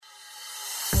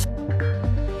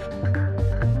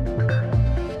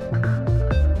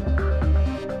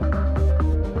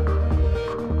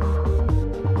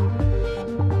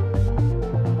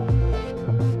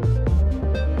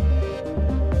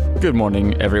Good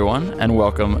morning, everyone, and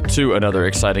welcome to another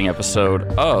exciting episode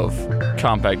of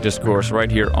Compact Discourse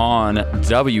right here on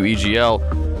WEGL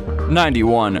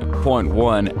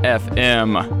 91.1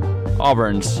 FM,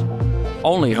 Auburn's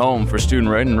only home for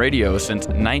student-run radio since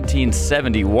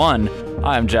 1971.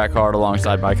 I am Jack Hart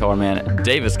alongside my colorman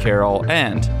Davis Carroll,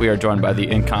 and we are joined by the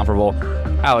incomparable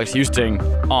Alex Houston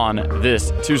on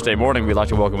this Tuesday morning. We'd like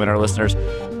to welcome in our listeners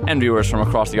and viewers from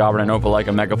across the Auburn and Opelika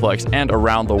Megaplex and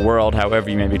around the world, however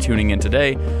you may be tuning in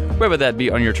today, whether that be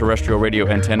on your terrestrial radio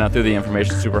antenna through the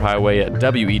information superhighway at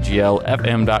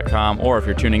weglfm.com, or if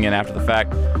you're tuning in after the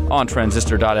fact on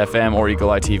transistor.fm or Eagle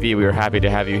Eye TV. We are happy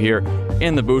to have you here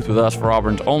in the booth with us for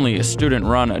Auburn's only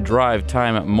student-run drive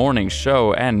time morning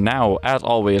show. And now, as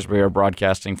always, we are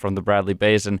broadcasting from the Bradley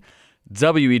Basin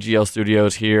WEGL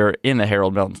studios here in the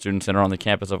Harold Melton Student Center on the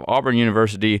campus of Auburn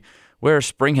University, where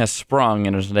spring has sprung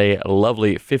and is a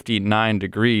lovely 59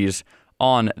 degrees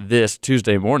on this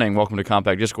Tuesday morning. Welcome to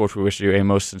Compact Discourse. We wish you a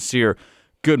most sincere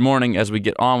good morning as we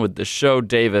get on with the show.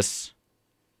 Davis,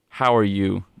 how are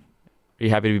you? Are you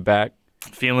happy to be back?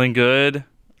 Feeling good.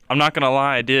 I'm not gonna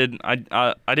lie,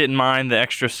 I didn't mind the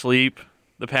extra sleep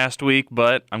the past week,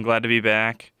 but I'm glad to be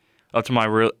back. Up to my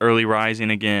early rising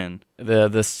again.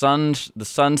 The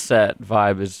sunset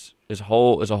vibe is a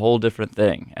whole different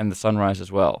thing, and the sunrise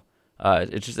as well.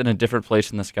 It's just in a different place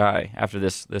in the sky after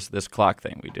this clock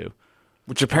thing we do,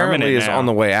 which apparently is on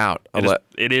the way out.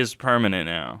 It is permanent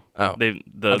now. Oh, they've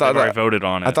already voted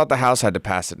on it. I thought the House had to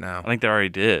pass it now. I think they already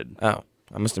did. Oh,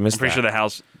 I must have missed that. I'm pretty sure the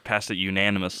House passed it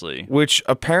unanimously. Which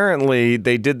apparently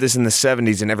they did this in the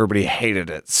 70s and everybody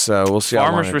hated it. So we'll see.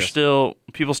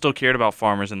 People still cared about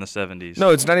farmers in the 70s. No,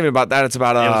 it's not even about that. It's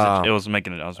about it was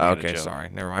making a okay, joke. Sorry.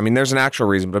 Never mind. I mean, there's an actual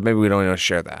reason, but maybe we don't even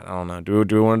share that. I don't know. Do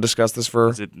we want to discuss this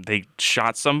for? They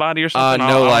shot somebody or something?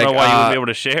 No, I don't know why you would be able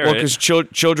to share it. Well, because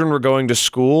children were going to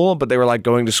school, but they were like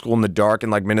going to school in the dark in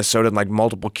like Minnesota, and like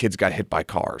multiple kids got hit by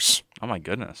cars. Oh my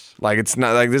goodness! Like it's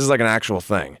not like this is like an actual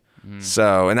thing.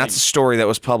 So, and that's a story that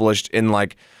was published in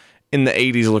the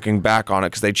 80s looking back on it,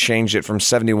 because they changed it from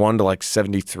 71 to like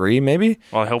 73 maybe.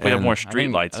 Well, I hope we have more street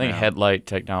lights. I think headlight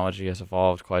technology has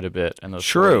evolved quite a bit in those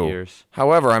 40 years.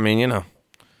 However, I mean,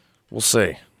 we'll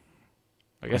see.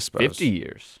 I guess 50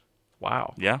 years.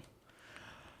 Wow. Yeah.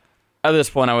 At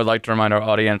this point, I would like to remind our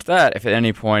audience that if at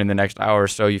any point in the next hour or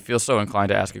so you feel so inclined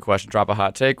to ask a question, drop a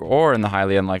hot take, or in the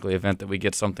highly unlikely event that we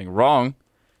get something wrong,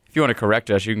 if you want to correct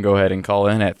us, you can go ahead and call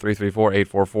in at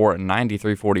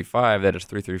 334-844-9345. That is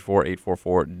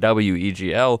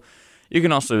 334-844-WEGL. You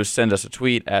can also send us a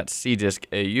tweet at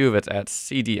CDiscAU. That's at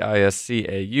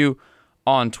CDISCAU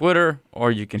on Twitter,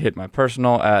 or you can hit my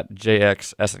personal at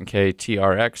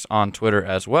JXSNKTRX on Twitter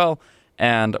as well,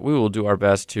 and we will do our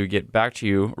best to get back to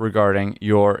you regarding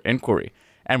your inquiry.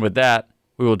 And with that,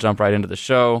 we will jump right into the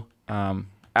show.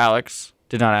 Alex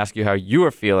did not ask you how you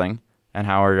are feeling, and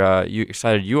how are you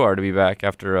excited you are to be back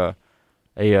after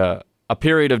a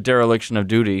period of dereliction of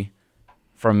duty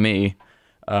from me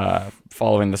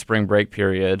following the spring break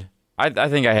period. I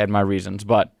think I had my reasons,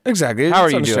 but exactly. How are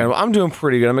you doing? I'm doing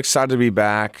pretty good. I'm excited to be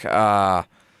back.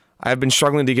 I've been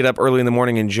struggling to get up early in the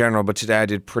morning in general, but today I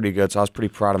did pretty good, so I was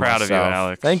pretty proud of myself. Proud of you,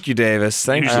 Alex. Thank you, Davis.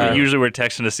 Thank you. Usually we're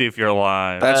texting to see if you're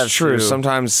alive. That's true.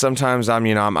 Sometimes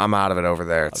I'm out of it over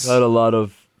there. I've had a lot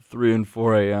of 3 and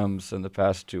 4 a.m.s in the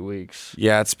past 2 weeks.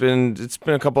 Yeah, it's been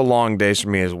a couple long days for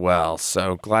me as well.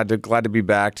 So glad to be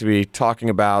back to be talking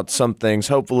about some things.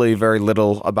 Hopefully, very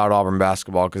little about Auburn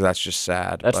basketball, because that's just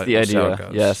sad. That's the idea.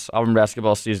 Yes, Auburn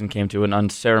basketball season came to an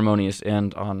unceremonious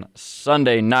end on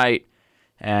Sunday night,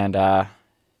 and the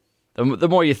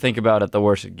more you think about it, the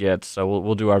worse it gets. So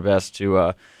we'll do our best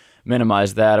to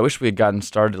minimize that. I wish we had gotten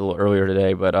started a little earlier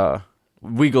today, but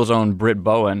Weagle's own Britt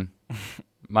Bowen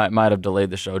might have delayed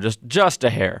the show just a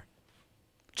hair.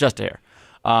 Just a hair.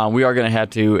 We are going to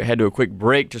head to a quick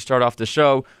break to start off the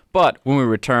show, but when we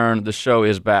return, the show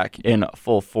is back in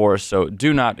full force, so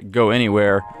do not go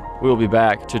anywhere. We will be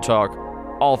back to talk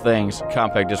all things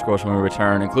Compact Discourse when we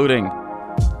return, including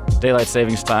daylight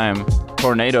savings time,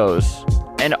 tornadoes,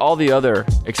 and all the other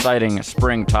exciting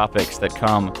spring topics that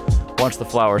come once the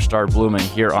flowers start blooming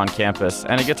here on campus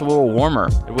and it gets a little warmer.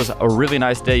 It was a really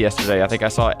nice day yesterday. I think I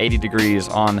saw 80 degrees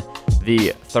on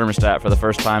the thermostat for the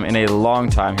first time in a long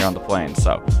time here on the plains.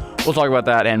 So we'll talk about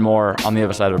that and more on the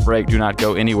other side of a break. Do not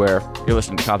go anywhere. You're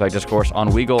listening to Compact Discourse on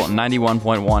Weagle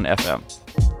 91.1 FM.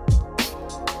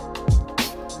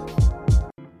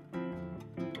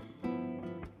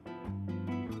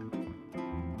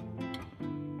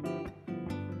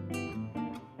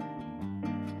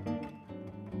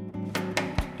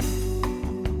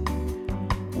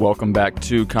 Welcome back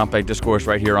to Compact Discourse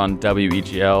right here on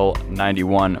WEGL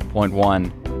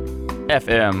 91.1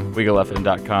 FM,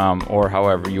 WeagleFM.com, or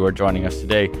however you are joining us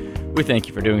today. We thank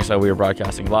you for doing so. We are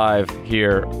broadcasting live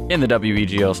here in the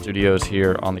WEGL studios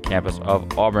here on the campus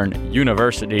of Auburn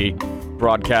University,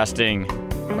 broadcasting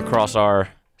across our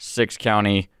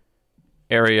 6-county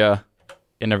area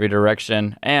in every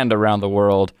direction and around the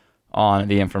world on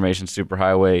the Information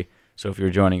Superhighway. So if you're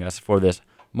joining us for this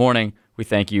morning, we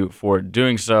thank you for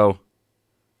doing so.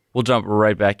 We'll jump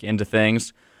right back into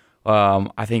things.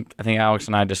 I think Alex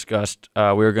and I discussed we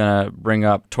were going to bring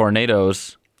up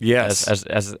tornadoes. Yes.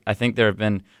 As I think there have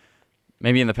been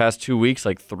maybe in the past 2 weeks,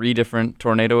 like 3 different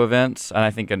tornado events, and I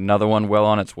think another one well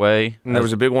on its way. And there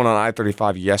was a big one on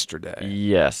I-35 yesterday.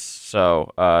 Yes.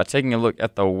 So taking a look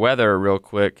at the weather real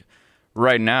quick.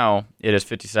 Right now, it is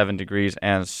 57 degrees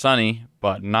and sunny,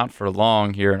 but not for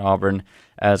long here in Auburn,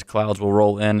 as clouds will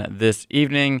roll in this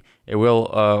evening. It will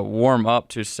warm up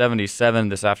to 77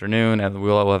 this afternoon, and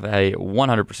we'll have a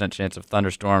 100% chance of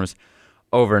thunderstorms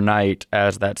overnight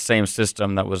as that same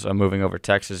system that was moving over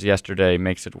Texas yesterday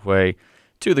makes its way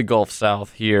to the Gulf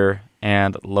South here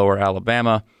and lower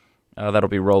Alabama. That'll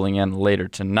be rolling in later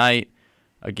tonight.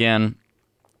 Again,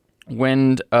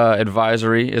 wind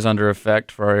advisory is under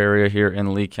effect for our area here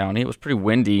in Lee County. It was pretty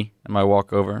windy in my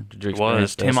walk over. Did you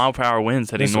experience this? 10-mile-per-hour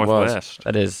winds heading northwest.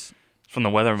 That is from the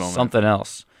weather moment. Something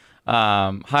else.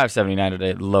 High of 79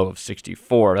 today, low of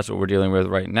 64. That's what we're dealing with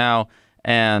right now.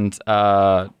 And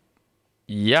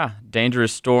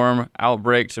dangerous storm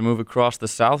outbreak to move across the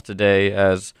south today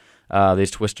as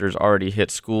these twisters already hit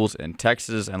schools in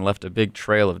Texas and left a big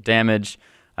trail of damage.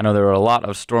 I know there were a lot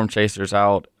of storm chasers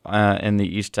out in the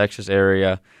East Texas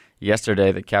area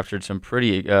yesterday that captured some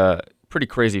pretty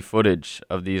crazy footage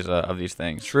of these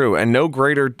things. True, and no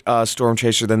greater storm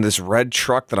chaser than this red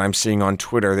truck that I'm seeing on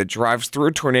Twitter that drives through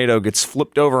a tornado, gets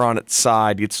flipped over on its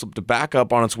side, gets flipped back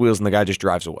up on its wheels, and the guy just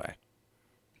drives away.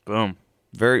 Boom.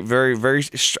 Very, very, very.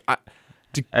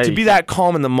 To be that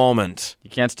calm in the moment. You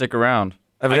can't stick around.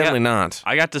 Evidently not.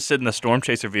 I got to sit in the storm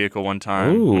chaser vehicle one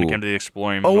time when it came to the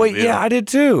exploring. Oh wait, yeah, I did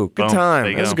too. Good Boom,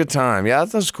 time. That was a good time. Yeah,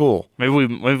 that was cool. Maybe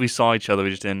we saw each other. We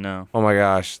just didn't know. Oh my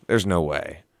gosh, there's no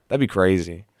way. That'd be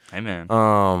crazy. Hey man.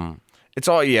 It's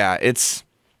all It's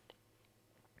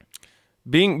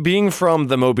being from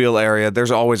the Mobile area.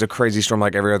 There's always a crazy storm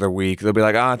like every other week. They'll be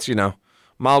like, it's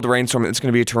mild rainstorm. It's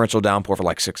going to be a torrential downpour for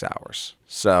like 6 hours.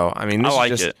 So I mean, this I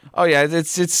like is just, it. Oh yeah,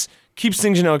 it's keeps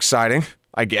things exciting,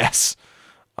 I guess.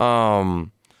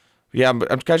 I'm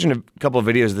catching a couple of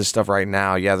videos of this stuff right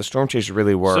now. Yeah, the storm chasers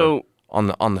really were on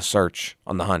the search,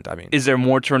 on the hunt. I mean, is there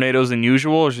more tornadoes than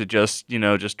usual, or is it just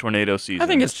tornado season? I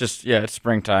think it's just it's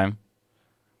springtime.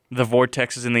 The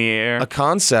vortex is in the air. A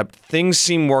concept. Things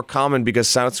seem more common because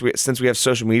since we have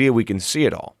social media, we can see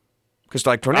it all. Because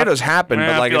like tornadoes happen, but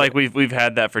I feel like we've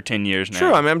had that for 10 years now.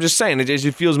 True. I mean, I'm just saying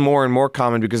it feels more and more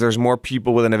common because there's more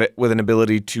people with an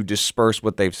ability to disperse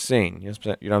what they've seen. You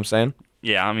know what I'm saying?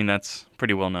 Yeah, I mean that's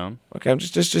pretty well known. Okay, I'm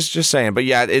just saying, but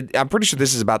yeah, I'm pretty sure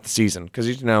this is about the season because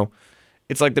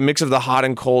it's like the mix of the hot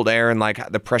and cold air and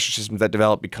like the pressure systems that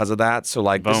develop because of that. So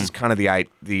like This is kind of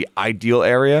the ideal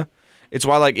area. It's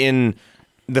why like in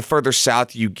the further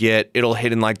south you get, it'll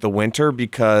hit in like the winter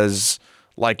because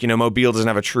like Mobile doesn't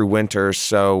have a true winter,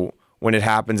 so when it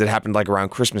happened like around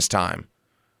Christmas time.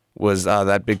 Was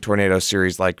that big tornado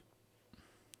series like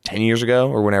 10 years ago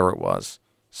or whenever it was?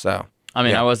 So. I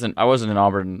mean, yeah. I wasn't in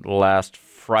Auburn last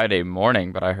Friday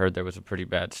morning, but I heard there was a pretty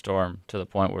bad storm to the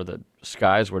point where the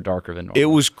skies were darker than normal. It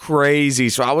was crazy.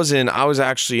 So I was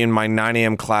actually in my 9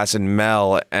 a.m. class in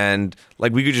Mel, and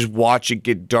like we could just watch it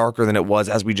get darker than it was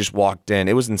as we just walked in.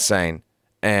 It was insane,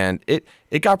 and it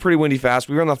got pretty windy fast.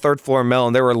 We were on the 3rd floor of Mel,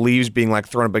 and there were leaves being like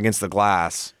thrown up against the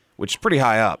glass, which is pretty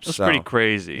high up. That's pretty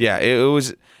crazy. Yeah, it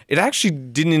was. It actually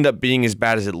didn't end up being as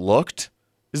bad as it looked.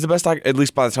 This is the best, at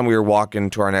least by the time we were walking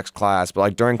to our next class. But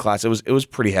like during class, it was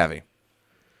pretty heavy.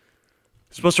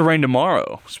 It's supposed to rain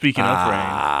tomorrow. Speaking of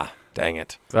rain. Dang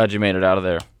it. Glad you made it out of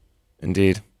there.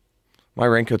 Indeed. My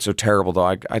raincoat's so terrible, though.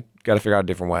 I got to figure out a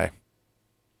different way.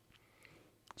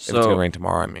 If it's going to rain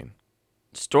tomorrow, I mean.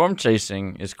 Storm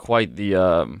chasing is quite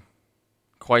the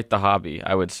hobby,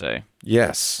 I would say.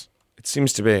 Yes, it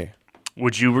seems to be.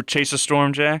 Would you chase a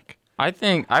storm, Jack? I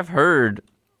think I've heard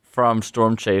from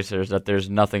storm chasers that there's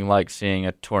nothing like seeing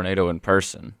a tornado in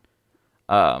person.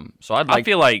 I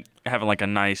feel like having like a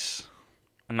nice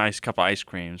cup of ice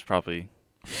cream is probably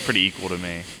pretty equal to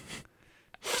me.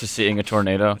 To seeing a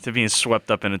tornado? To being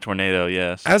swept up in a tornado,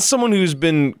 yes. As someone who's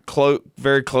been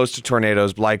very close to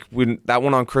tornadoes, like when that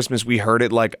one on Christmas, we heard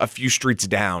it like a few streets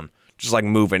down, just like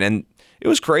moving. And it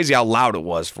was crazy how loud it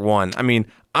was, for one. I mean,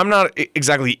 I'm not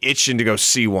exactly itching to go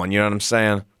see one, you know what I'm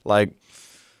saying? Like,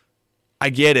 I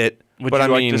get it. Would you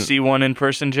like to see one in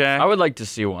person, Jack? I would like to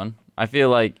see one. I feel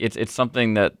like it's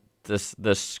something that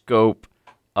the scope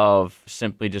of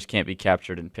simply just can't be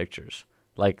captured in pictures,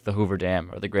 like the Hoover Dam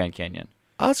or the Grand Canyon.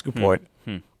 Oh, that's a good point.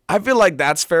 I feel like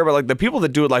that's fair, but like the people that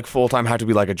do it like full time have to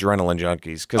be like adrenaline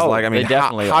junkies, because like I mean,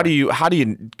 how do you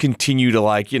continue to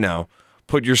like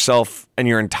put yourself and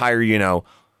your entire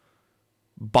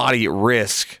body at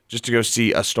risk just to go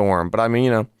see a storm? But I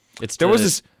mean there was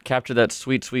this capture that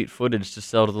sweet footage to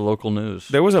sell to the local news.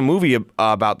 There was a movie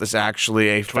about this actually,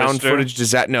 a found footage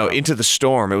disaster. No, Into the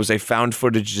Storm. It was a found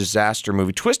footage disaster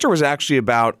movie. Twister was actually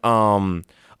about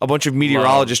a bunch of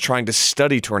meteorologists trying to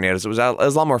study tornadoes. It was a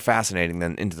lot more fascinating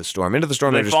than Into the Storm. Into the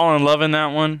Storm. Did they fall in love in that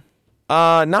one?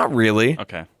 Not really.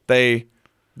 Okay.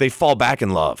 They fall back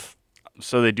in love.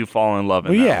 So they do fall in love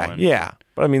in that one. Yeah.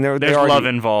 But I mean, there's love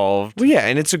involved. Well, yeah,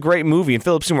 and it's a great movie, and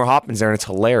Philip Seymour Hoffman's there, and it's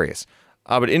hilarious.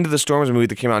 But Into the Storm was a movie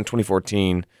that came out in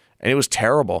 2014, and it was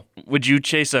terrible. Would you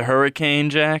chase a hurricane,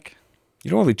 Jack?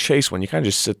 You don't really chase one. You kind of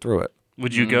just sit through it.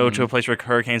 Would you go to a place where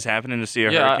hurricanes happen to see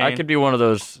a hurricane? Yeah, I could be one of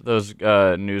those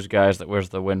news guys that wears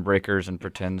the windbreakers and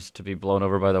pretends to be blown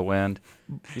over by the wind.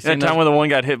 You seen that time where the one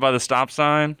got hit by the stop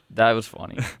sign? That was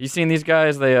funny. You seen these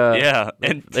guys? They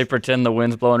they pretend the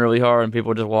wind's blowing really hard and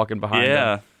people are just walking behind them.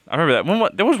 Yeah. I remember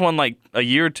that. There was one like a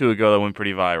year or two ago that went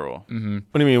pretty viral. Mm-hmm.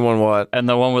 What do you mean, one what? And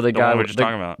the one where the guy one we were just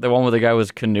talking about. The one where the guy was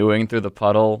canoeing through the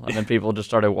puddle, and then people just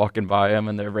started walking by him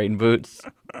in their rain boots.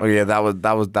 Oh yeah, that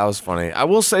was funny. I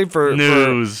will say for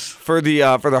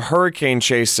the hurricane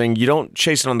chasing, you don't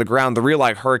chase it on the ground. The real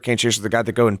like hurricane chasers are the guy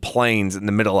that go in planes in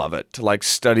the middle of it to like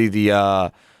study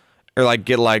the or like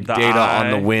get like data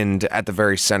on the wind at the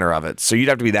very center of it. So you'd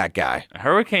have to be that guy.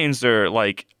 Hurricanes are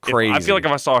like crazy. I feel like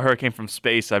if I saw a hurricane from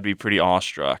space, I'd be pretty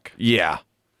awestruck. Yeah.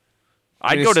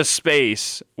 I'd go to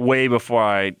space way before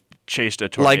I chased a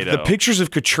tornado. Like the pictures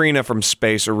of Katrina from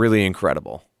space are really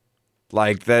incredible.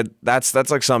 Like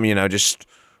that's like some, just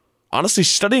honestly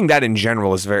studying that in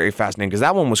general is very fascinating, because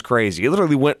that one was crazy. It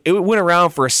literally went around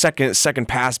for a second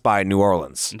pass by New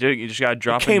Orleans. Dude, you just got to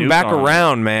drop it. Came back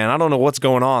around, man. I don't know what's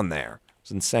going on there.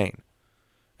 It's insane.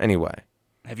 Anyway.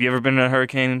 Have you ever been in a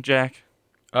hurricane, Jack?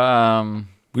 We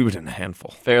were in a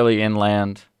handful. Fairly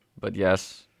inland, but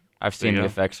yes, I've seen the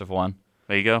effects of one.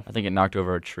 There you go. I think it knocked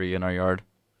over a tree in our yard.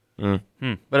 But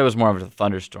it was more of a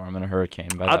thunderstorm than a hurricane.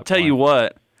 I'll tell you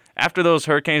what. After those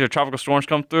hurricanes or tropical storms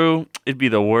come through, it'd be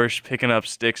the worst picking up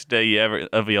sticks day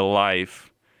of your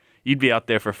life. You'd be out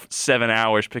there for 7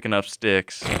 hours picking up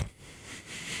sticks.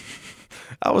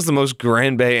 That was the most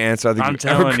Grand Bay answer I think you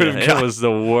ever could have got. It was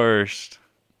the worst.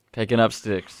 Picking up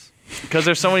sticks. Because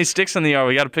there's so many sticks in the yard,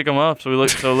 we got to pick them up so it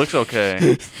looks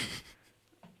okay.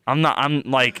 I'm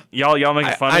like y'all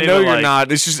making fun of me. I know you're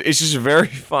not. It's just very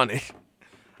funny.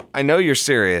 I know you're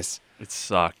serious. It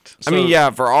sucked. I mean, yeah,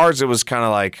 for ours, it was kind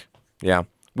of like, yeah.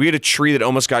 We had a tree that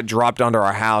almost got dropped onto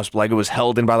our house, but like it was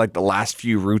held in by like the last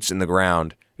few roots in the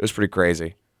ground. It was pretty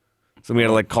crazy. So we had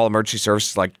to like call emergency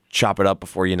services to like chop it up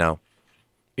before, it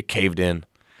caved in.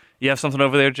 You have something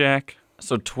over there, Jack?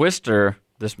 So Twister,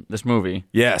 this movie.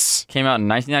 Yes. Came out in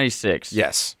 1996.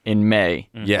 Yes. In May.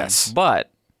 Mm-hmm. Yes.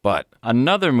 But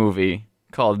another movie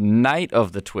called Night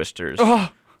of the Twisters,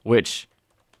 which...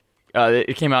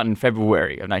 it came out in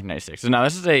February of 1996. So now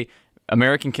this is a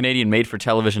American-Canadian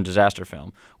made-for-television disaster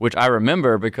film, which I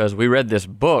remember because we read this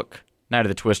book, Night of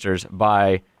the Twisters,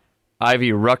 by Ivy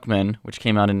Ruckman, which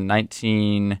came out in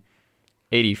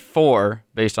 1984,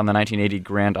 based on the 1980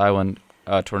 Grand Island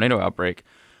tornado outbreak.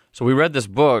 So we read this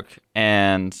book,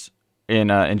 and in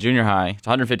junior high, it's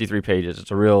 153 pages.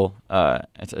 It's a real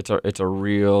it's a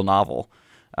real novel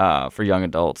for young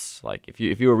adults. Like if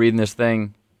you were reading this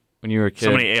thing when you were a kid,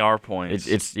 so many AR points.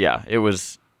 It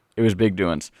was big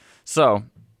doings. So,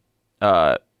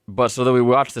 so that we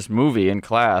watched this movie in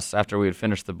class after we had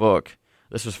finished the book.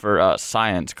 This was for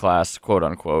science class, quote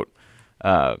unquote,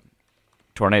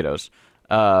 tornadoes.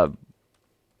 I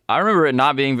remember it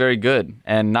not being very good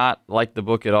and not like the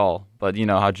book at all. But you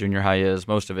know how junior high is;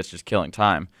 most of it's just killing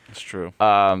time. That's true.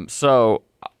 So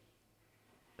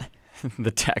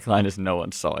the tagline is "No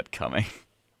one saw it coming."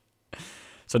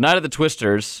 So Night of the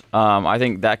Twisters, I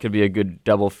think that could be a good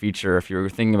double feature if you're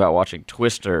thinking about watching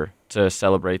Twister to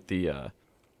celebrate the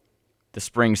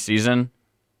spring season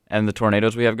and the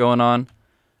tornadoes we have going on.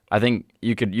 I think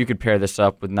you could pair this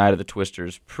up with Night of the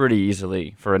Twisters pretty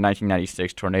easily for a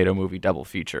 1996 tornado movie double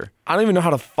feature. I don't even know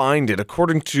how to find it.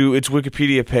 According to its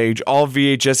Wikipedia page, all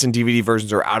VHS and DVD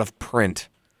versions are out of print.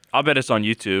 I'll bet it's on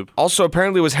YouTube. Also,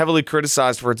 apparently it was heavily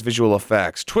criticized for its visual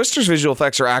effects. Twister's visual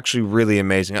effects are actually really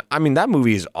amazing. I mean, that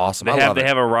movie is awesome. They have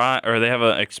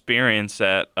an experience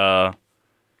at.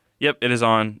 Yep, it is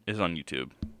on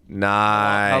YouTube.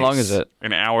 Nice. How long is it?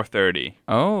 An hour 30.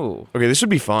 Oh. Okay, this would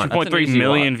be fun. 2.3 easy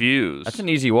million watch. views. That's an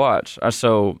easy watch.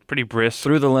 So pretty brisk.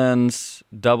 Through the Lens,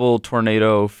 double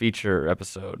tornado feature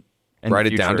episode. In Write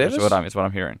the it down, future, Davis? is what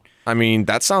I'm hearing. I mean,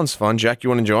 that sounds fun. Jack, you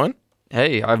want to join?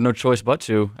 Hey, I have no choice but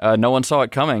to. No one saw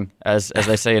it coming, as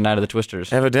they say in Night of the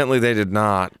Twisters. Evidently, they did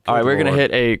not. All right, Good we're going to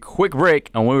Lord. hit a quick break,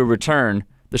 and when we return,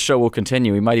 the show will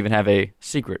continue. We might even have a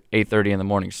secret 8:30 in the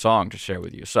morning song to share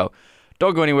with you. So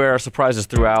don't go anywhere. Surprises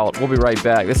throughout. We'll be right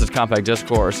back. This is Compact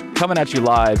Discourse, coming at you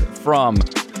live from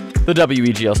the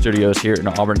WEGL studios here in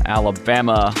Auburn,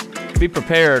 Alabama. Be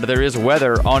prepared. There is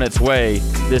weather on its way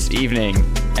this evening,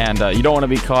 and you don't want to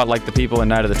be caught like the people in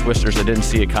Night of the Twisters that didn't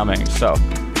see it coming. So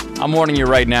I'm warning you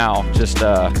right now. Just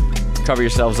cover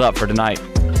yourselves up for tonight.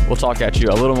 We'll talk at you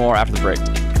a little more after the break.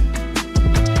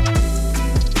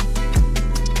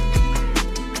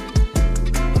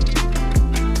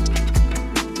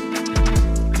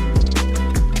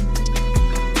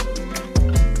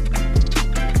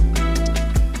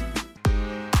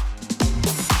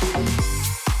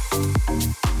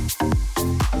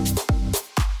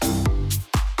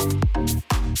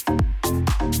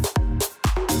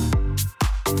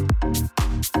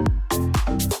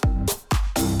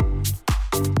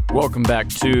 Welcome back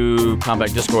to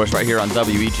Compact Discourse right here on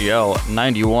WEGL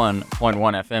 91.1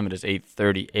 FM. It is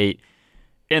 8:38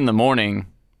 in the morning,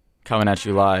 coming at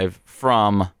you live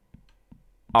from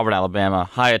Auburn, Alabama,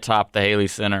 high atop the Haley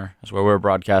Center is where we're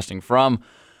broadcasting from.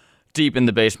 Deep in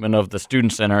the basement of the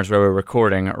Student Center is where we're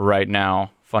recording right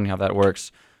now. Funny how that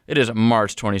works. It is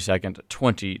March 22nd,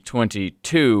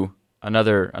 2022.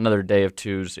 Another day of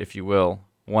twos, if you will.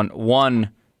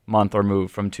 One month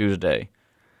removed from Tuesday.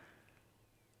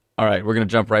 All right, we're going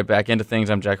to jump right back into things.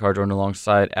 I'm Jack Hardjordan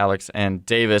alongside Alex and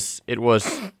Davis. It was...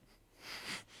 Is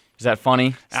that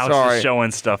funny? Alex Sorry. is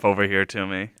showing stuff over here to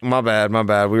me. My bad.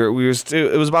 We were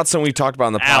still, it was about something we talked about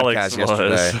on the podcast Alex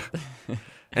yesterday.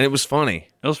 And it was funny.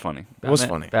 It was funny. It was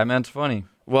funny. Batman's funny.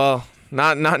 Well,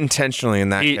 not intentionally in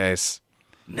that case.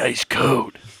 Nice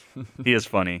coat. He is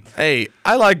funny. Hey,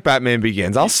 I like Batman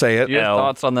Begins. I'll say it. Your L.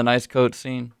 thoughts on the nice coat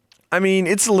scene? I mean,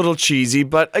 it's a little cheesy,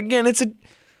 but again,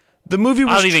 the movie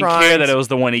was I don't even trying care that it was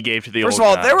the one he gave to the First old of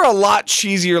all, guy. there were a lot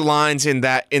cheesier lines in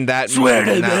that Swear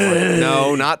movie to than that one. me.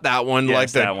 No, not that one. Yes,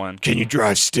 like that one. Can you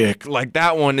drive stick? Like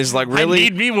that one is like really. I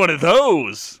need me one of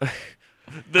those.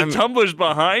 The tumbler's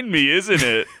behind me, isn't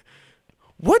it?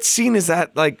 What scene is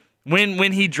that? Like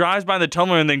When he drives by the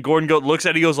tumbler and then Gordon looks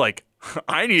at it, he goes like,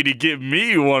 I need to get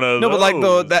me one of no, those.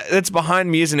 but like that's behind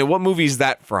me, isn't it? What movie is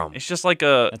that from? It's just like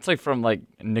a. It's like from like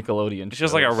Nickelodeon. It's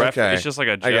just like a ref. Okay. It's just like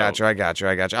a joke. I got you.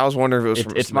 I was wondering if it was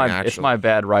from It's something my actual.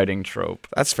 bad writing trope.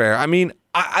 That's fair. I mean,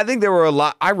 I think there were a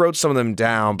lot. I wrote some of them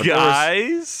down, but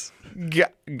Guys,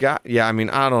 yeah. I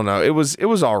mean, I don't know. It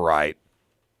was all right.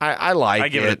 I like I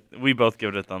give it. We both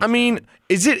give it a thumbs. I mean, down.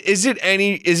 is it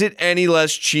any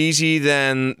less cheesy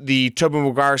than the Tobey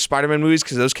Maguire Spider-Man movies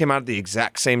because those came out at the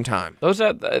exact same time? Those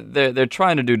they're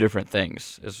trying to do different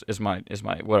things. Is my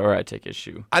where I take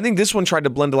issue. I think this one tried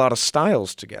to blend a lot of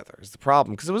styles together. Is the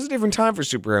problem because it was a different time for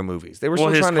superhero movies. They were still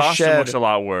his trying to costume shed. looks a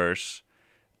lot worse.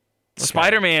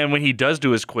 Spider-Man, when he does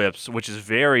do his quips, which is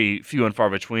very few and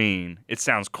far between, it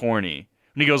sounds corny.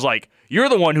 And he goes like, "You're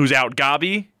the one who's out,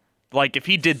 Gobby." Like, if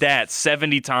he did that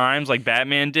 70 times like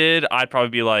Batman did, I'd probably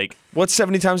be like... What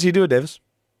 70 times do you do it, Davis?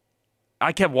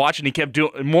 I kept watching. He kept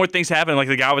doing... More things happening, like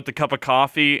the guy with the cup of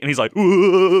coffee, and he's like,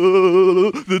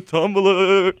 "Ooh, the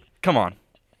tumbler." Come on.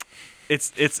 They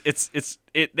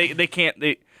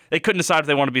couldn't decide if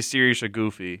they want to be serious or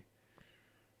goofy.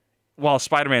 While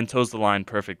Spider-Man toes the line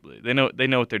perfectly. They know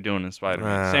what they're doing in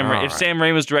Spider-Man. If Sam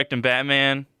Raimi was directing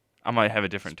Batman, I might have a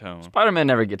different tone. Spider-Man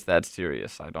never gets that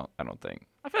serious. I don't think.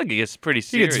 I feel like it gets pretty He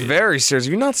serious. gets very serious.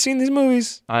 Have you not seen these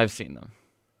movies? I've seen them.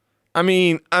 I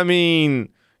mean,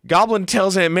 Goblin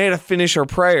tells Aunt May to finish her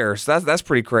prayer. So that's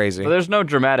pretty crazy. But there's no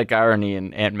dramatic irony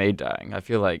in Aunt May dying. I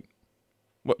feel like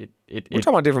We're talking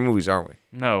about different movies, aren't we?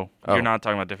 No, Oh. you're not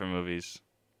talking about different movies.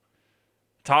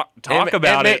 Talk Aunt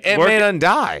about it. Aunt May doesn't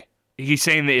die. He's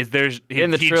saying that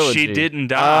In the trilogy. she didn't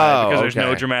die Oh, because there's no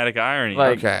okay. dramatic irony.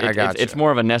 like Okay, I gotcha. it's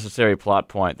more of a necessary plot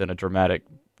point than a dramatic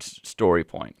story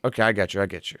point. Okay, I get you.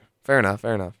 Fair enough.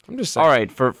 I'm just saying. All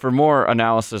right, for more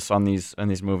analysis on these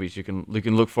movies, you can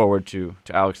look forward to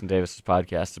Alex and Davis's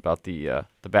podcast about the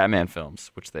Batman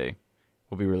films, which they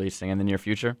will be releasing in the near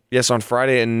future. Yes, on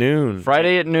Friday at noon.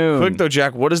 Friday at noon. Quick though,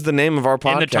 Jack. What is the name of our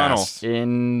podcast?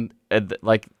 In the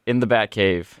tunnel. in the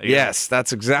Batcave. Yes,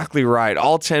 that's exactly right.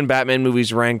 All 10 Batman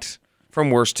movies ranked from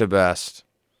worst to best.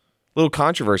 Little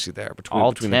controversy there between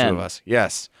the 10. two of us.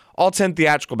 Yes, all 10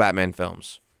 theatrical Batman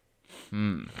films.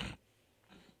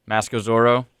 Mask of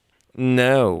Zorro.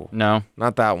 No, No.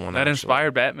 not that one. That actually.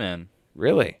 inspired Batman.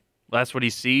 Really? That's what he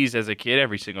sees as a kid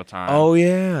every single time. Oh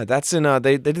yeah, that's in.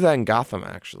 They did that in Gotham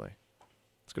actually.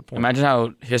 That's a good point. Imagine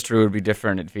how history would be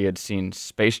different if he had seen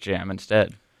Space Jam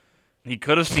instead. He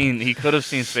could have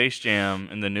seen Space Jam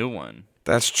in the new one.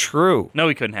 That's true. No,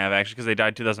 he couldn't have actually because they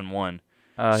died 2001.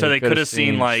 So they could have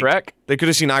seen like Shrek. They could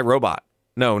have seen iRobot.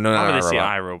 No, How not would they see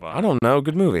iRobot. iRobot? I don't know.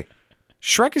 Good movie.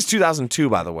 Shrek is 2002,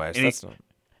 by the way. So And that's not.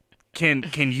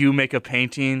 Can you make a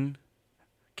painting?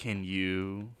 Can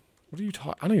you? What are you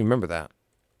talking? I don't even remember that.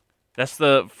 That's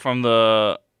from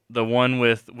the one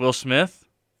with Will Smith.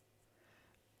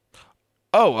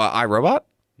 Oh, iRobot.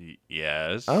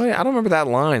 Yes. Oh yeah, I don't remember that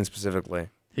line specifically.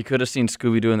 He could have seen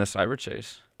Scooby Doo in the Cyber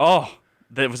Chase. Oh,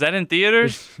 was that in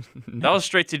theaters? That was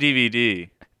straight to DVD.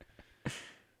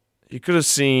 You could have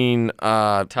seen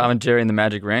Tom and Jerry and the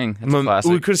Magic Ring. That's a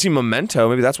classic. we could have seen Memento.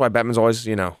 Maybe that's why Batman's always,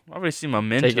 Why would I see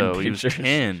Memento? Taking He was pictures.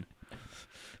 10.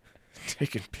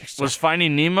 taking pictures. Was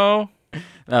Finding Nemo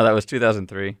No, that was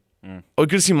 2003. Oh, we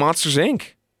could have seen Monsters Inc.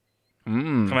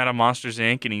 come out of Monsters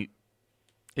Inc. and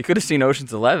He could have seen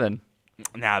Ocean's 11.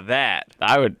 now that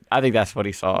I think that's what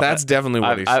he saw. That's definitely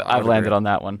what he saw. I've landed on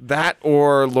that one. That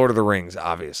or Lord of the Rings,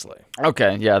 obviously.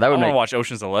 Okay, yeah, that I would want to make. watch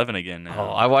Ocean's 11 again Oh, now.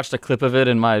 I watched a clip of it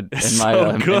in my so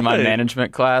in my good.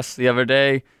 management class the other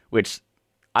day, which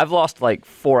I've lost like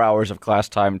 4 hours of class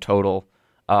time total.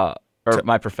 Or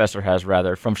my professor has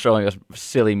rather from showing us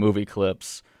silly movie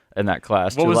clips in that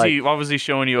class. What was he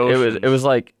showing you? Oceans? It was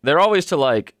like they're always to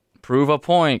like prove a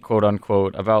point, quote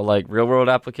unquote, about like real world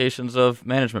applications of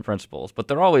management principles, but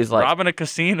they're always like robbing a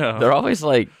casino. they're always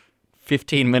like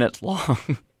 15 minutes long.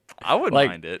 I wouldn't like-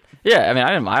 mind it. Yeah, I mean,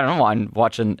 I don't mind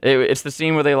watching. It's the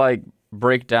scene where they like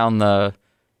break down the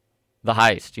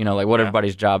heist. You know, like what Yeah.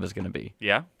 everybody's job is going to be.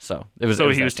 Yeah. So it was. So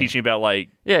it he that was scene. teaching about like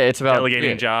Yeah, it's about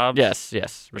delegating jobs? Yes, Look at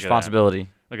that. responsibility.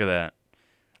 look at that.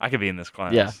 I could be in this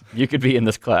class. Yeah, you could be in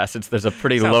this class. There's a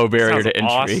pretty Sounds- low barrier sounds to entry.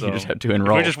 awesome. You just have to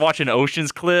enroll. We're just watching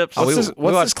Oceans clips. What's we this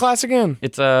watched- class again?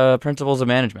 It's Principles of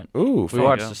Management. Ooh, We fun.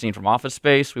 watched go. the scene from Office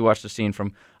Space. We watched the scene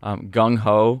from Gung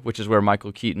Ho, which is where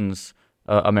Michael Keaton's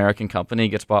American company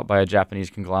gets bought by a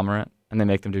Japanese conglomerate, and they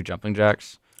make them do jumping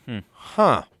jacks.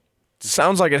 Huh.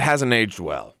 Sounds like it hasn't aged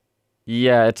well.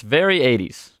 Yeah, it's very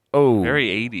 80s. Oh, Very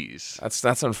 80s.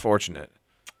 that's unfortunate.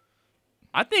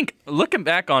 I think looking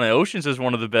back on it, Oceans is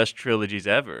one of the best trilogies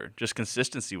ever, just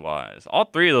consistency wise. All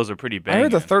three of those are pretty I banging.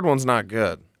 heard the third one's not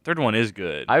good. Third one is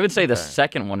good. I would say the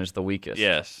second one is the weakest.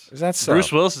 yes. Is that so?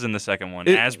 Bruce Willis is in the second one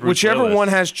as Bruce whichever Willis. one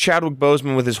has Chadwick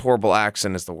Boseman with his horrible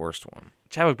accent is the worst one.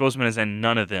 Chadwick Boseman is in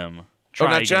none of them. Oh, Try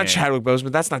not again. Chadwick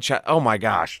Boseman. That's not Chad. Oh my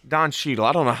gosh, Don Cheadle.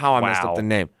 I don't know how I messed Wow. up the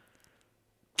name.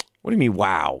 What do you mean?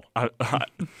 Wow. I'm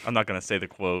not gonna say the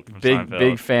quote from Big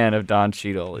Seinfeld. fan of Don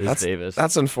Cheadle is Davis.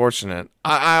 That's unfortunate.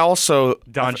 I also.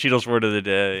 Don Cheadle's word of the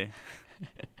day.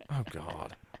 Oh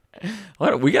God.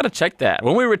 We got to check that.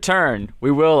 When we return,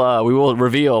 we will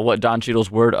reveal what Don Cheadle's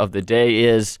word of the day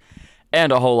is,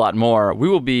 and a whole lot more. We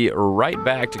will be right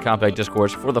back to Compact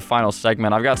Discourse for the final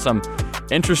segment. I've got some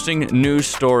interesting news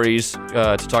stories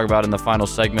to talk about in the final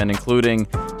segment, including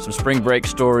some spring break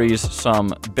stories,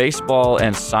 some baseball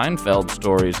and Seinfeld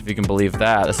stories, if you can believe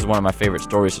that. This is one of my favorite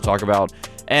stories to talk about.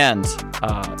 And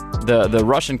the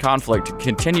Russian conflict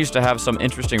continues to have some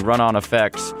interesting run-on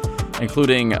effects,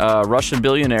 including Russian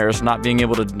billionaires not being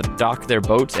able to dock their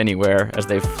boats anywhere as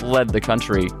they fled the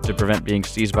country to prevent being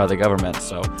seized by the government.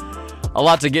 So a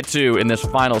lot to get to in this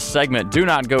final segment. Do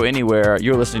not go anywhere.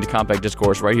 You're listening to Compact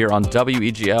Discourse right here on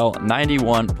WEGL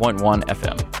 91.1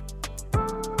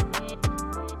 FM.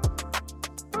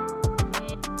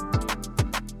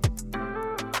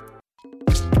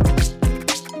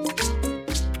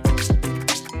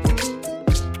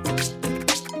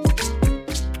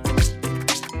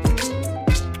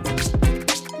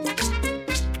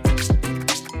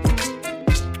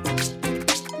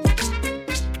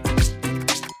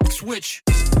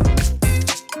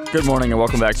 Good morning and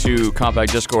welcome back to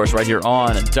Compact Discourse right here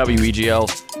on WEGL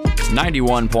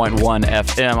 91.1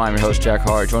 FM. I'm your host, Jack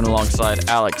Hart, joined alongside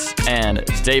Alex and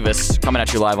Davis, coming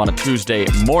at you live on a Tuesday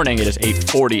morning. It is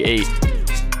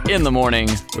 8:48 in the morning.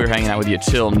 We're hanging out with you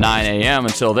till 9 a.m.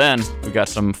 Until then, we've got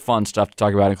some fun stuff to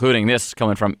talk about, including this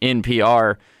coming from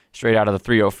NPR, straight out of the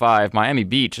 305. Miami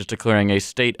Beach is declaring a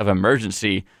state of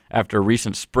emergency after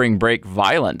recent spring break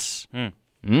violence.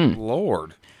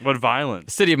 Lord. What violence?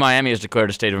 The city of Miami has declared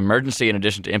a state of emergency in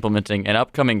addition to implementing an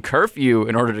upcoming curfew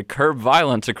in order to curb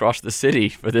violence across the city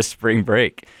for this spring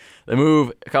break. The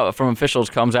move from officials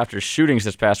comes after shootings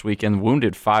this past weekend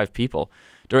wounded 5 people.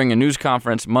 During a news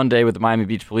conference Monday with the Miami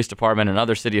Beach Police Department and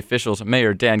other city officials,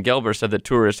 Mayor Dan Gelber said that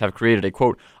tourists have created a,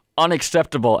 quote,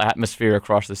 unacceptable atmosphere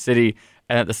across the city,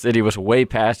 and that the city was way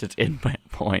past its end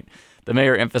point. The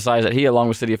mayor emphasized that he, along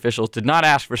with city officials, did not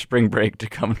ask for spring break to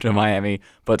come to Miami,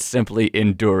 but simply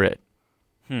endure it.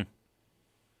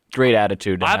 Great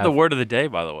attitude to I have. have the word of the day,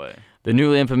 by the way. The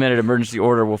newly implemented emergency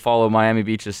order will follow Miami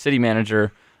Beach's city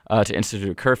manager to institute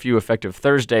a curfew effective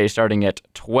Thursday starting at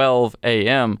 12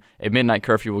 a.m. A midnight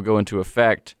curfew will go into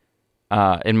effect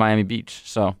in Miami Beach.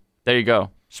 So there you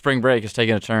go. Spring break is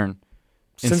taking a turn.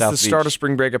 Since the start of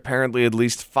spring break, apparently at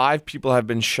least 5 people have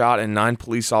been shot and 9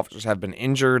 police officers have been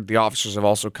injured. The officers have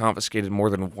also confiscated more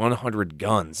than 100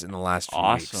 guns in the last few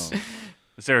weeks. Awesome.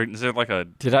 Is there like a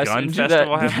Did I gun send you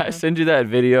festival that? Did I happening? send you that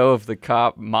video of the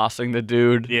cop mossing the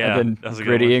dude Yeah, and that was then a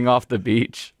good grittying off the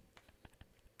beach?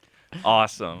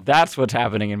 Awesome. That's what's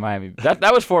happening in Miami. That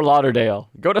was Fort Lauderdale.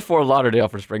 Go to Fort Lauderdale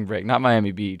for spring break, not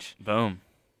Miami Beach. Boom.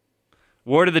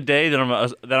 Word of the day that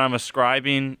I'm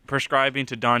prescribing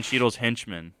to Don Cheadle's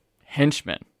henchmen.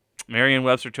 Henchman.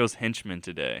 Merriam-Webster chose henchman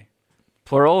today.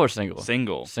 Plural or single?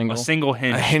 Single. Single? A single A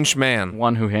hench. henchman.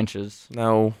 One who henches.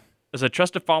 No. Is a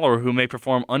trusted follower who may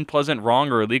perform unpleasant,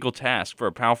 wrong, or illegal tasks for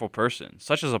a powerful person,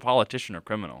 such as a politician or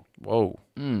criminal. Whoa.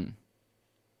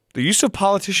 The use of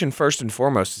politician first and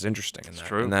foremost is interesting in that,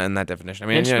 true. in that definition. I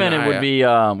mean,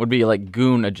 Henchman would be like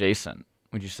goon adjacent.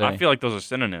 Would you say? I feel like those are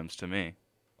synonyms to me.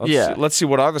 Let's see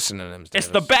what are the synonyms. It's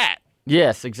Davis. the bat.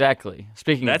 Yes, exactly.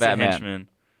 Speaking That's of a Batman. henchman.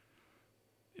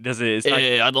 It's not,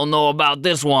 Hey, I don't know about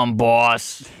this one,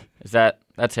 boss.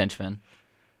 That's henchman?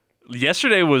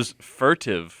 yesterday was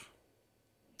furtive.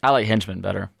 I like henchman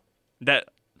better, That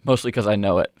mostly because I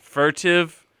know it.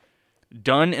 furtive,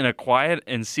 done in a quiet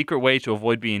and secret way to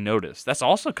avoid being noticed. That's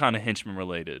also kind of henchman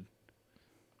related.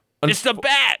 It's the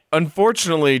bat.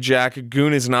 Unfortunately, Jack,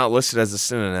 goon is not listed as a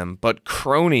synonym, but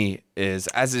crony is,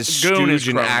 as is stooge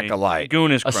and crony. acolyte.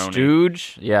 Goon is A crony.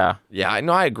 stooge, yeah. Yeah,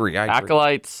 I agree.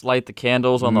 Acolytes light the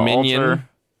candles on the Minion, altar.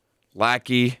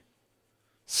 lackey,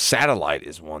 satellite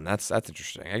is one. That's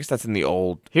interesting. I guess that's in the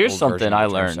old. Here's old something version I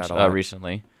of the term learned satellite.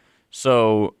 recently.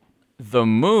 So, the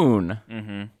moon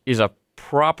is a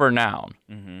proper noun.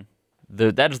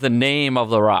 That is the name of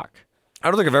the rock, I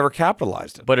don't think I've ever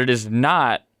capitalized it. but it is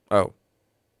not Oh,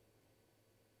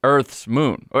 Earth's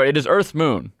moon, or it is Earth's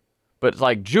moon. But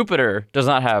like Jupiter does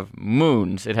not have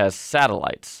moons; it has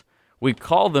satellites. We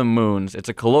call them moons. It's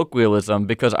a colloquialism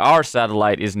because our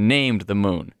satellite is named the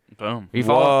moon. Boom. You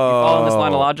following this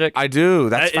line of logic? I do.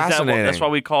 That's fascinating. That's why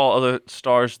we call other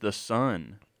stars the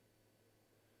sun.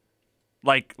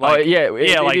 Like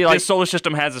it'd like be this solar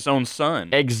system has its own sun.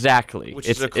 Exactly. Which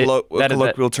is a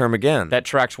colloquial term again. That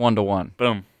tracks 1 to 1.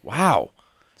 Boom. Wow.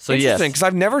 So Interesting, yes, because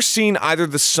I've never seen either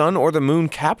the sun or the moon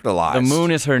capitalized. the moon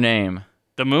is her name.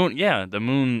 The moon, yeah, the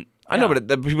moon. I know, but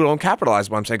people don't capitalize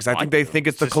what I'm saying, because I think they think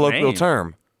it's the its colloquial name.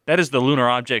 term. That is the lunar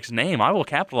object's name. I will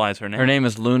capitalize her name. Her name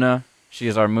is Luna. She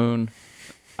is our moon.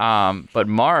 But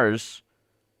Mars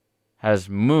has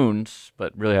moons,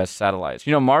 but really has satellites.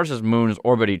 You know, Mars's moons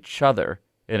orbit each other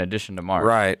in addition to Mars.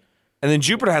 Right. And then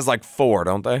Jupiter has like 4,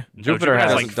 don't they? No, Jupiter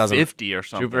has like doesn't- 50 or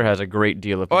something. Jupiter has a great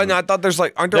deal of Oh, moons. and I thought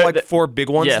aren't there like 4 big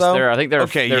ones yes, though? I think there are.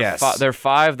 Okay, there yes. There are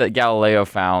 5 that Galileo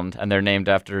found, and they're named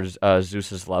after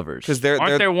Zeus's lovers. Because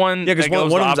Aren't there one Yeah, because that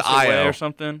goes one the of them's opposite way Io. or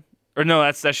something? Or no,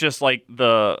 that's just like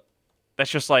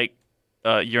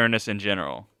Uranus in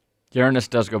general. Uranus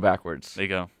does go backwards, There you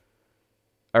go.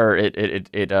 or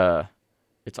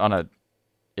it's on a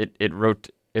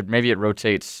maybe it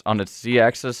rotates on its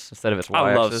z-axis instead of its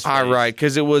I love y-axis. space. All right,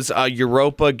 because it was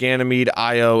Europa, Ganymede,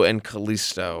 Io, and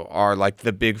Callisto are like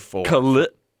the big 4.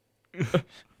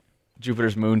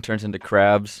 Jupiter's moon turns into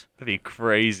crabs. That'd be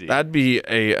crazy. That'd be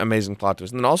a amazing plot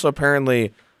twist. And then also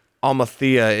apparently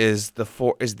Amalthea is the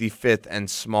 5th and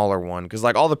smaller one, because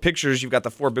like all the pictures you've got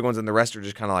the 4 big ones and the rest are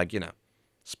just kind of like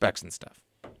specks and stuff.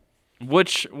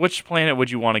 Which planet would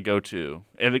you want to go to?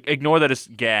 Ignore that it's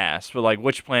gas, but like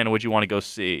which planet would you want to go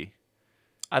see?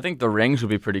 I think the rings would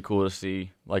be pretty cool to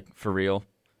see, like for real.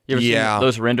 You ever Yeah. seen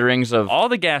those renderings of, All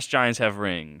the gas giants have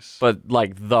rings. but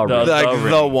like the The- rings? Like the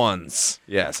ring. ones.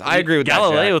 Yes, I agree with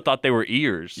Galileo that. thought they were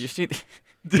ears. You see,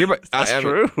 That's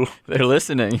true. they're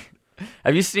listening.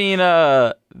 Have you seen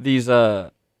these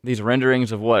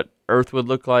renderings of what Earth would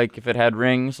look like if it had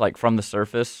rings, like from the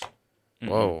surface?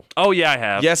 Whoa. Oh yeah, I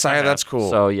have. Yes, I have. That's cool.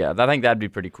 So yeah, I think that'd be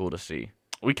pretty cool to see.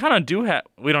 We kind of do have.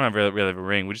 We don't have really have a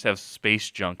ring. We just have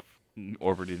space junk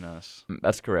orbiting us.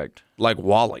 That's correct. Like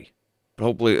Wally, but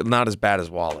hopefully not as bad as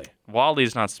Wally.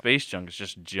 Wally's not space junk. It's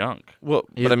just junk. Well,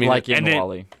 but I mean, like in and then,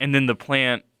 Wally. and then the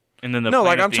plant. And then the no,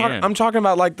 plant like at the end. I'm talking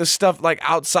about like the stuff like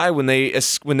outside when they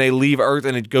leave Earth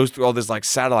and it goes through all this like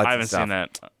satellites. I and haven't stuff. seen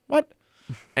that. What?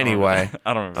 Anyway,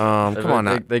 I don't remember. come on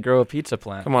now. They grow a pizza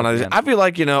plant. Come on. I feel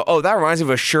like, that reminds me of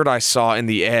a shirt I saw in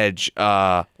The Edge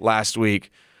last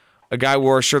week. A guy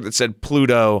wore a shirt that said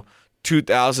Pluto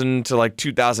 2000 to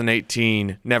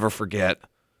 2018. Never forget.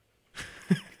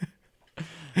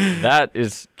 That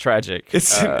is tragic.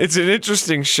 It's an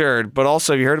interesting shirt, but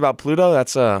also, you heard about Pluto?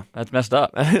 That's messed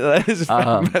up. that is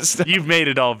messed up. You've made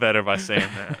it all better by saying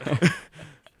that.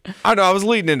 I know. I was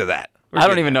leading into that. I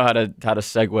don't even know how to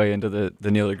segue into the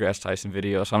Neil deGrasse Tyson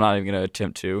video, so I'm not even going to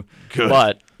attempt to. Good.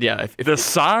 But yeah, if the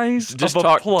size just of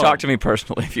a plum. talk to me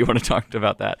personally if you want to talk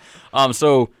about that.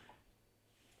 So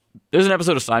there's an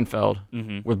episode of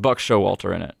Seinfeld with Buck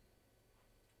Showalter in it.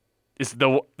 It's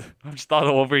I just thought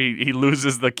the one where he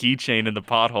loses the keychain in the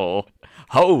pothole.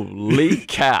 Holy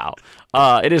cow!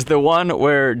 It is the one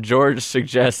where George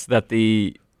suggests that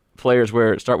the players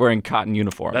start wearing cotton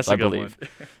uniforms. That's I a good believe.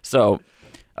 one. So,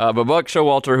 but Buck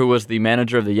Showalter, who was the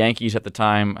manager of the Yankees at the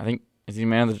time, I think is he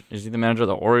the manager of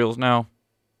the Orioles now?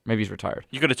 Maybe he's retired.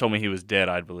 You could have told me he was dead.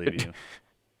 I'd believe you.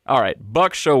 All right,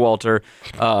 Buck Showalter,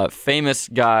 famous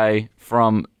guy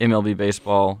from MLB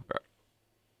baseball.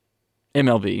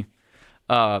 MLB.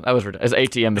 That was as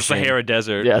ATM machine. The Sahara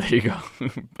Desert. Yeah, there you go.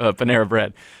 Panera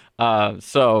Bread.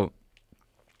 So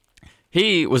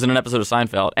he was in an episode of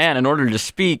Seinfeld, and in order to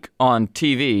speak on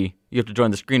TV, you have to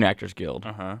join the Screen Actors Guild,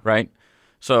 right?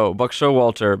 So Buck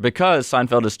Showalter, because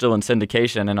Seinfeld is still in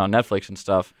syndication and on Netflix and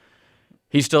stuff,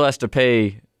 he still has to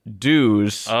pay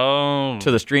dues to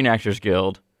the Screen Actors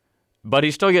Guild, but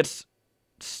he still gets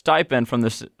stipend from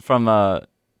the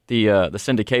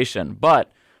syndication,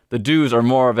 but the dues are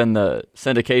more of in the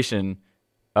syndication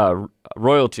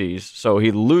royalties, so he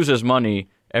loses money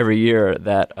every year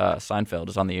that Seinfeld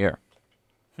is on the air.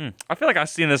 I feel like I've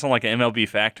seen this on an MLB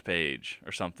fact page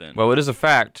or something. Well, it is a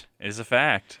fact. It is a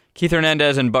fact. Keith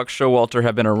Hernandez and Buck Showalter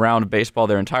have been around baseball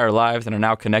their entire lives and are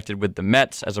now connected with the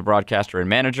Mets as a broadcaster and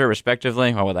manager,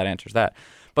 respectively. Oh, well, that answers that.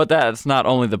 But that's not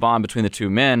only the bond between the two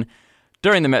men.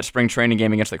 During the Mets spring training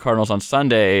game against the Cardinals on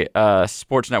Sunday,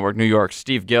 Sports Network New York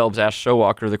Steve Gelbs asked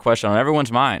Showalter the question on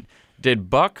everyone's mind: did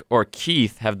Buck or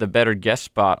Keith have the better guest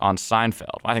spot on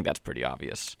Seinfeld? I think that's pretty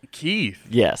obvious. Keith.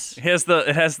 Yes. It has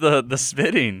the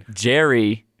spitting.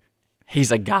 Jerry,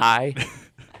 he's a guy.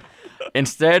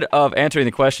 Instead of answering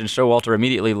the question, Showalter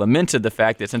immediately lamented the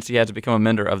fact that since he had to become a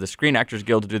member of the Screen Actors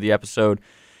Guild to do the episode,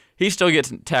 he still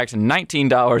gets taxed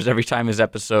 $19 every time his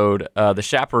episode, The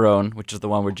Chaperone, which is the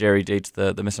one where Jerry dates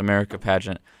the Miss America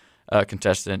pageant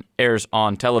contestant, airs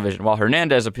on television. While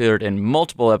Hernandez appeared in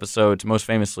multiple episodes, most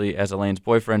famously as Elaine's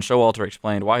boyfriend, Showalter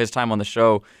explained why his time on the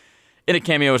show in a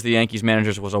cameo as the Yankees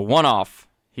managers was a one-off.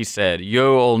 He said,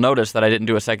 "You'll notice that I didn't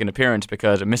do a second appearance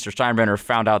because Mr. Steinbrenner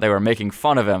found out they were making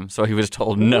fun of him, so he was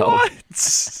told no."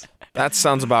 What? That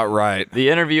sounds about right. The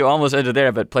interview almost ended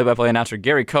there, but play-by-play announcer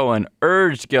Gary Cohen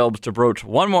urged Gelbs to broach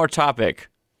one more topic.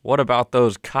 What about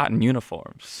those cotton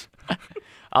uniforms?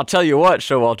 I'll tell you what,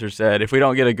 Showalter said, if we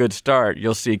don't get a good start,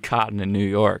 you'll see cotton in New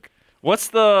York. What's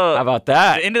the... How about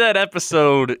that? The end of that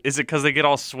episode, is it because they get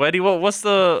all sweaty? What's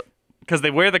the... Because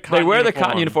they wear the cotton uniforms. They wear the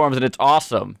cotton uniforms, and it's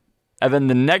awesome. And then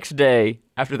the next day,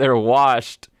 after they're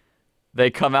washed, they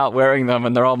come out wearing them,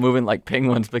 and they're all moving like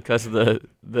penguins because the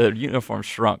uniform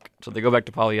shrunk. So they go back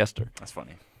to polyester. That's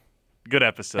funny. Good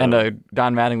episode. And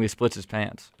Don Mattingly splits his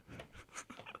pants.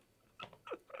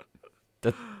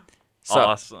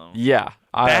 Awesome. Yeah.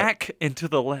 Back and to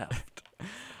the left.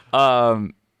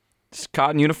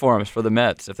 Cotton uniforms for the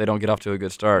Mets if they don't get off to a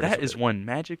good start. That is one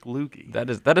magic loogie. That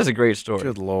is a great story.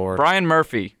 Good Lord. Brian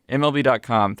Murphy,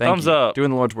 MLB.com. Thank you. Thumbs up. Doing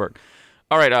the Lord's work.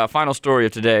 All right, final story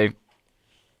of today.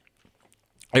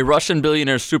 A Russian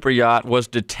billionaire's super yacht was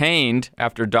detained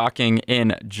after docking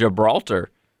in Gibraltar.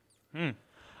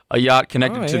 A yacht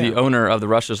connected to the owner of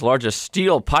Russia's largest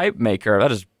steel pipe maker.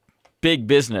 That is big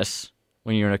business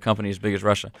when you're in a company as big as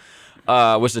Russia.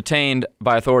 Was detained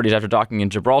by authorities after docking in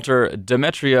Gibraltar.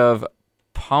 Dmitriev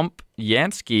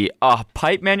Pumpyansky, a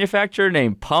pipe manufacturer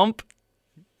named Pump.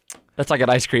 That's like an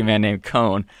ice cream man named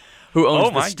Cone, who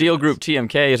owns the steel group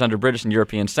TMK, is under British and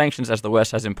European sanctions as the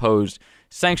West has imposed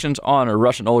sanctions on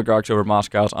Russian oligarchs over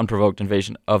Moscow's unprovoked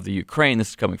invasion of the Ukraine. This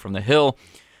is coming from The Hill.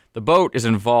 The boat is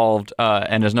involved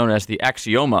and is known as the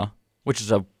Axioma, which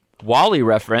is a Wall-E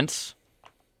reference.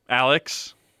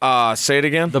 Alex? Say it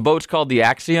again. The boat's called the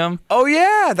Axiom. Oh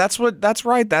yeah, that's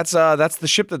right. That's the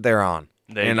ship that they're on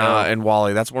in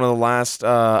Wall-E. That's one of the last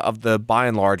of the By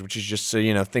and Large, which is just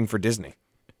a thing for Disney.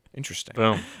 Interesting.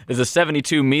 Boom. It's a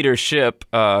 72-meter ship.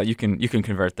 You can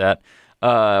convert that.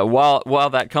 While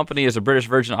that company is a British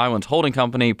Virgin Islands holding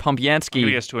company,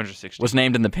 Pumpyansky was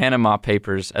named in the Panama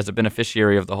Papers as a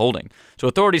beneficiary of the holding. So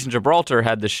authorities in Gibraltar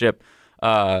had the ship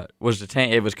was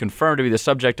detained. It was confirmed to be the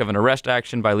subject of an arrest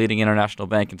action by leading international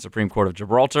bank and Supreme Court of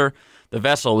Gibraltar. The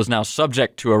vessel was now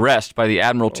subject to arrest by the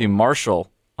Admiralty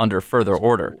Marshal under further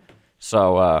order.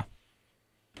 So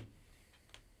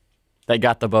they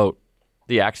got the boat,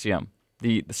 the Axiom,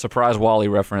 the surprise Wally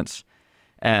reference.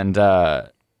 And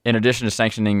in addition to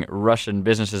sanctioning Russian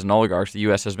businesses and oligarchs, the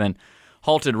U.S. has been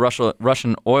halted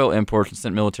Russian oil imports and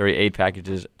sent military aid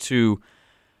packages to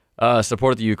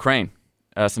support the Ukraine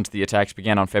since the attacks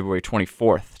began on February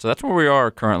 24th. So that's where we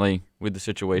are currently with the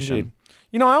situation. Indeed.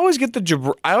 You know, I always get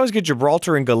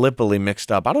Gibraltar and Gallipoli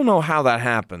mixed up. I don't know how that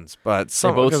happens, but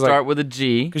they both start with a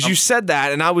G. Because you said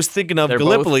that, and I was thinking of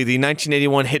Gallipoli, the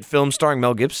 1981 hit film starring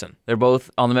Mel Gibson. They're both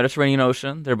on the Mediterranean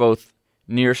Ocean. They're both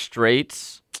near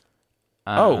straits.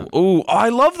 I love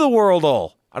the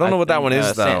Worldle. I don't know what that one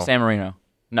is, though. San Marino.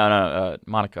 No,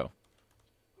 Monaco.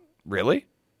 Really?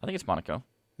 I think it's Monaco.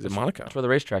 Is it Monaco? That's where the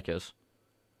racetrack is.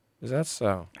 Is that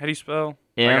so? How do you spell?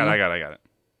 I got it.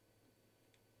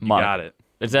 You Monaco. got it.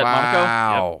 Is that Monaco?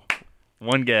 Wow. Yep.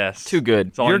 One guess. Too good.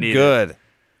 That's all You're I needed. good.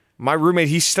 My roommate,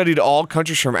 he studied all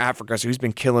countries from Africa, so he's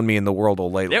been killing me in the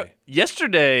Worldle lately.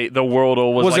 Yesterday, the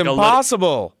Worldle was like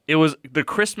impossible. It was the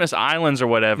Christmas Islands or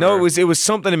whatever. No, it was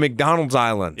something in McDonald's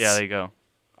Islands. Yeah, there you go.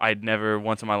 I'd never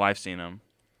once in my life seen them.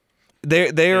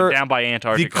 They're down by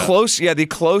Antarctica. The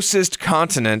closest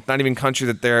continent, not even country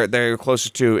that they're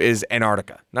closest to, is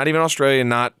Antarctica. Not even Australia,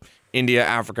 not India,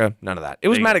 Africa, none of that. It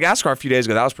was Madagascar a few days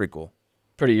ago. That was pretty cool.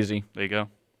 Pretty easy. There you go.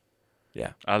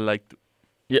 Yeah. I like.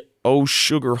 Oh,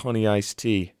 sugar honey iced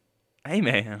tea. Hey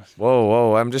man.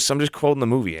 Whoa! I'm just quoting the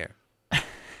movie here.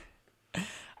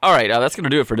 All right, that's going to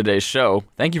do it for today's show.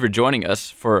 Thank you for joining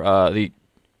us for the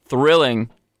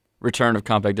thrilling return of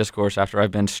Compact Discourse after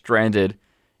I've been stranded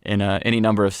in any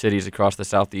number of cities across the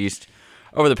Southeast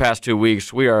over the past 2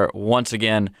 weeks. We are once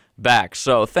again back.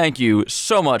 So thank you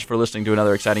so much for listening to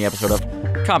another exciting episode of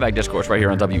Compact Discourse right here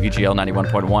on WEGL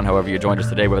 91.1. However you joined us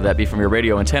today, whether that be from your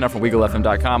radio antenna from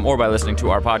WeagleFM.com or by listening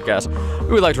to our podcast,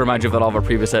 we would like to remind you that all of our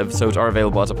previous episodes are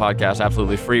available as a podcast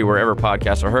absolutely free wherever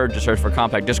podcasts are heard. Just search for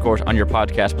Compact Discourse on your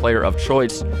podcast player of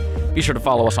choice. Be sure to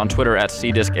follow us on Twitter at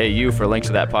CDiscAU for links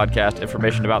to that podcast,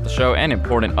 information about the show, and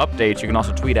important updates. You can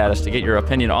also tweet at us to get your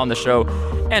opinion on the show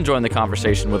and join the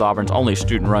conversation with Auburn's only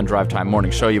student-run drive time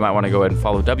morning show. You might want to go ahead and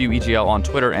follow WEGL on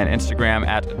Twitter and Instagram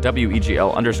at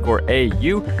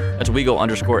WEGL_AU. That's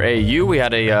Weagle_AU. We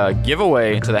had a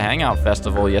giveaway to the Hangout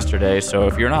Festival yesterday, so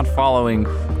if you're not following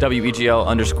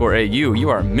WEGL_AU, you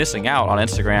are missing out on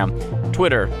Instagram,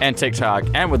 Twitter, and TikTok.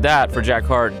 And with that, for Jack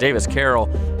Hart, Davis Carroll,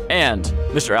 and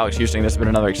Mr. Alex Houston, this has been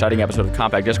another exciting episode of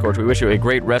Compact Discourse. We wish you a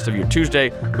great rest of your Tuesday.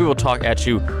 We will talk at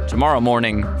you tomorrow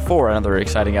morning for another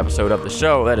exciting episode of the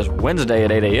show. That is Wednesday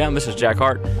at 8 a.m. This is Jack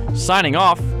Hart signing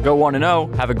off. Go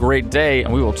 1-0. Have a great day,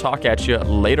 and we will talk at you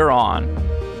later on.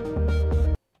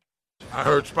 I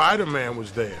heard Spider-Man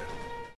was there.